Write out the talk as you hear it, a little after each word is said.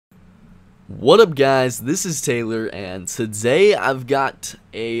What up, guys? This is Taylor, and today I've got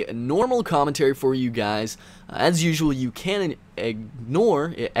a normal commentary for you guys. As usual, you can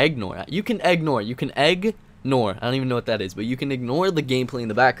ignore. I don't even know what that is, but you can ignore the gameplay in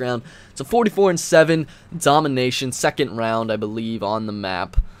the background. It's a 44-7 domination, second round, I believe, on the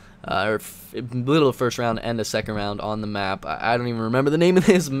map. Middle of first round and a second round on the map. I don't even remember the name of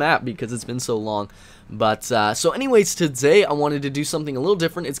this map because it's been so long. But so anyways, today I wanted to do something a little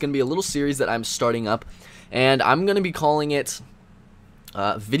different. It's going to be a little series that I'm starting up, and I'm going to be calling it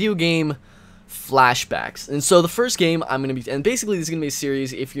Video Game Flashbacks. And so the first game I'm going to be, and basically this is going to be a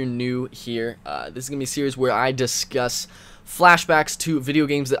series, if you're new here, this is going to be a series where I discuss flashbacks to video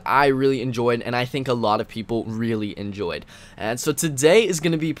games that I really enjoyed and I think a lot of people really enjoyed. And so today is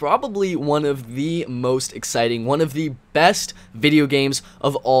going to be probably one of the most exciting, one of the best video games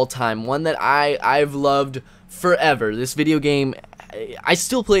of all time, one that I've loved forever. This video game, I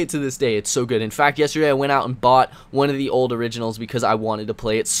still play it to this day. It's so good. In fact, yesterday I went out and bought one of the old originals because I wanted to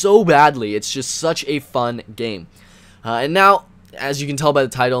play it so badly. It's just such a fun game. And now, as you can tell by the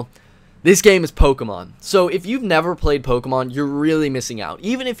title, this game is Pokemon. So if you've never played Pokemon, you're really missing out.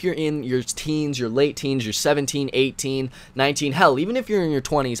 Even if you're in your teens, your late teens, you're 17, 18, 19, hell, even if you're in your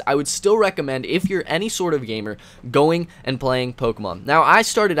 20s, I would still recommend, if you're any sort of gamer, going and playing Pokemon. Now, I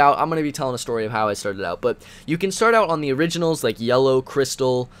started out, I'm going to be telling a story of how I started out, but you can start out on the originals like Yellow,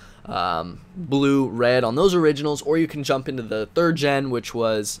 Crystal, Blue, Red, on those originals, or you can jump into the third gen, which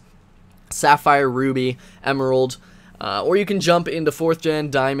was Sapphire, Ruby, Emerald, or you can jump into 4th gen,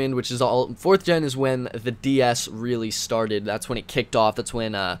 Diamond, which is all. 4th gen is when the DS really started. That's when it kicked off. That's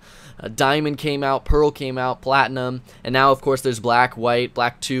when Diamond came out, Pearl came out, Platinum, and now of course there's Black, White,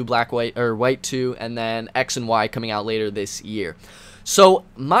 Black 2, Black, White, or White 2, and then X and Y coming out later this year. So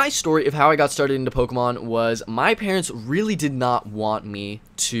my story of how I got started into Pokemon was my parents really did not want me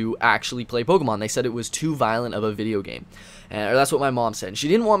to actually play Pokemon. They said it was too violent of a video game. Or that's what my mom said. She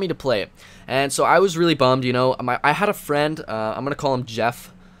didn't want me to play it. And so I was really bummed, you know. I had a friend, I'm going to call him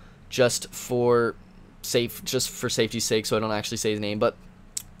Jeff, just for safety's sake, so I don't actually say his name. But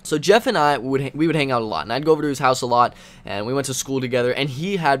so Jeff and I we would hang out a lot, and I'd go over to his house a lot, and we went to school together, and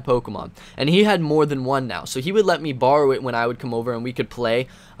he had Pokemon, and he had more than one now. So he would let me borrow it when I would come over, and we could play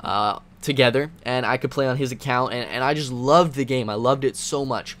together, and I could play on his account, and I just loved the game. I loved it so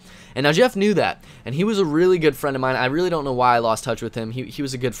much. And now Jeff knew that, and he was a really good friend of mine. I really don't know why I lost touch with him. He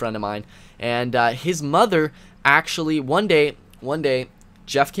was a good friend of mine, and his mother actually, one day,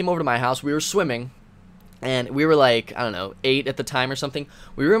 Jeff came over to my house. We were swimming, and we were like, I don't know, 8 at the time or something.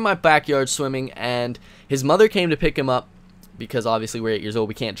 We were in my backyard swimming, and his mother came to pick him up, because obviously we're 8 years old,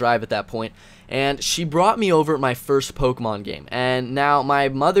 we can't drive at that point, and she brought me over my first Pokemon game. And now my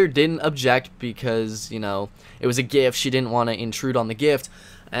mother didn't object because, you know, it was a gift. She didn't want to intrude on the gift,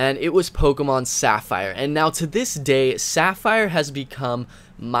 and it was Pokemon Sapphire. And now to this day, Sapphire has become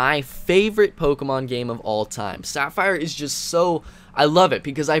my favorite Pokemon game of all time. Sapphire is just so, I love it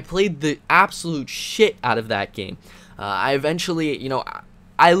because I played the absolute shit out of that game. I eventually, you know,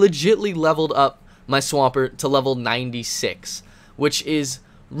 I legitly leveled up my Swampert to level 96, which is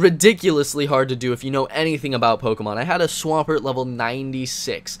ridiculously hard to do if you know anything about Pokemon. I had a Swampert level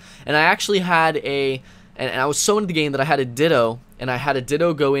 96, and I actually had a, and I was so into the game that I had a Ditto, and I had a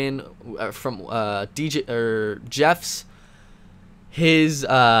Ditto go in from Jeff's, he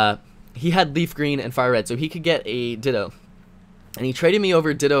had Leaf Green and Fire Red, so he could get a Ditto, and he traded me over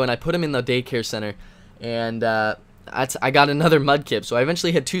a Ditto, and I put him in the daycare center, and I got another Mudkip, so I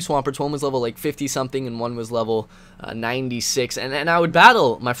eventually had 2 Swamperts. One was level like 50 something, and one was level 96. And I would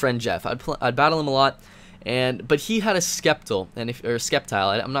battle my friend Jeff. I'd battle him a lot, but he had a Sceptile, or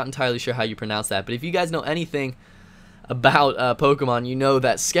Sceptile. I'm not entirely sure how you pronounce that, but if you guys know anything about Pokemon, you know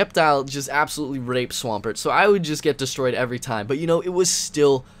that Sceptile just absolutely raped Swampert. So I would just get destroyed every time. But you know, it was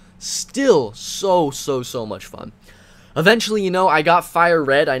still so much fun. Eventually, you know, I got Fire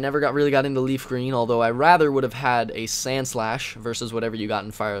Red. I never really got into Leaf Green, although I rather would have had a Sandslash versus whatever you got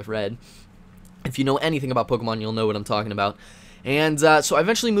in Fire Red. If you know anything about Pokemon, you'll know what I'm talking about. And so I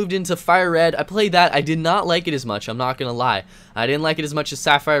eventually moved into Fire Red. I played that. I did not like it as much, I'm not going to lie. I didn't like it as much as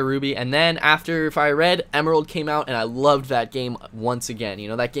Sapphire, Ruby. And then after Fire Red, Emerald came out, and I loved that game once again. You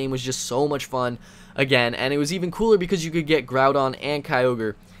know, that game was just so much fun again. And it was even cooler because you could get Groudon and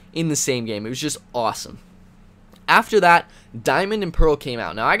Kyogre in the same game. It was just awesome. After that, Diamond and Pearl came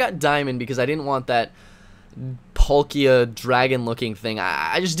out. Now, I got Diamond because I didn't want that Palkia dragon-looking thing.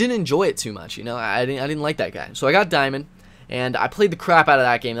 I just didn't enjoy it too much, you know. I didn't like that guy. So I got Diamond, and I played the crap out of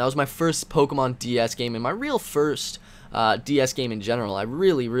that game. That was my first Pokemon DS game, and my real first DS game in general. I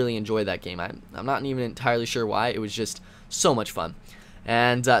really enjoyed that game. I'm not even entirely sure why. It was just so much fun.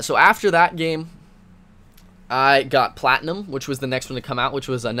 And so after that game, I got Platinum, which was the next one to come out, which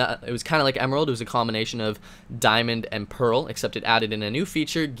was it was kind of like Emerald. It was a combination of Diamond and Pearl, except it added in a new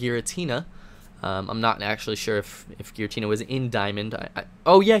feature, Giratina. I'm not actually sure if Giratina was in Diamond.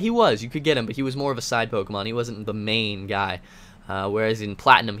 Oh yeah, he was. You could get him, but he was more of a side Pokemon. He wasn't the main guy. Whereas in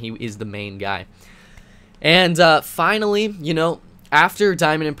Platinum, he is the main guy. And finally, you know, after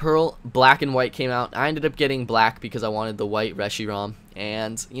Diamond and Pearl, Black and White came out. I ended up getting Black because I wanted the White Reshiram.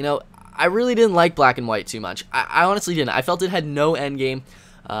 And, you know, I really didn't like Black and White too much. I honestly didn't. I felt it had no endgame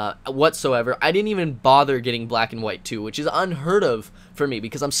whatsoever. I didn't even bother getting Black and White 2, which is unheard of for me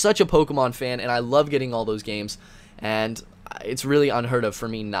because I'm such a Pokemon fan and I love getting all those games. And it's really unheard of for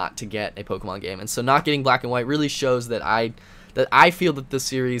me not to get a Pokemon game. And so not getting Black and White really shows that I feel that the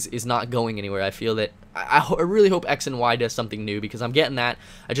series is not going anywhere. I feel that I really hope X and Y does something new because I'm getting that.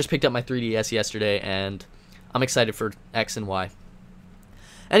 I just picked up my 3DS yesterday and I'm excited for X and Y.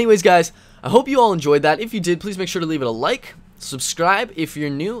 Anyways, guys, I hope you all enjoyed that. If you did, please make sure to leave it a like. Subscribe if you're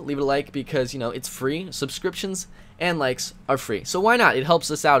new. Leave it a like because, you know, it's free. Subscriptions and likes are free. So why not? It helps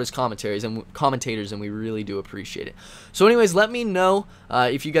us out as commentators, and we really do appreciate it. So anyways, let me know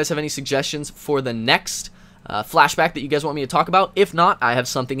if you guys have any suggestions for the next flashback that you guys want me to talk about. If not, I have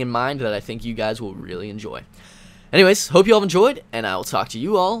something in mind that I think you guys will really enjoy. Anyways, hope you all enjoyed, and I will talk to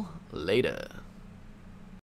you all later.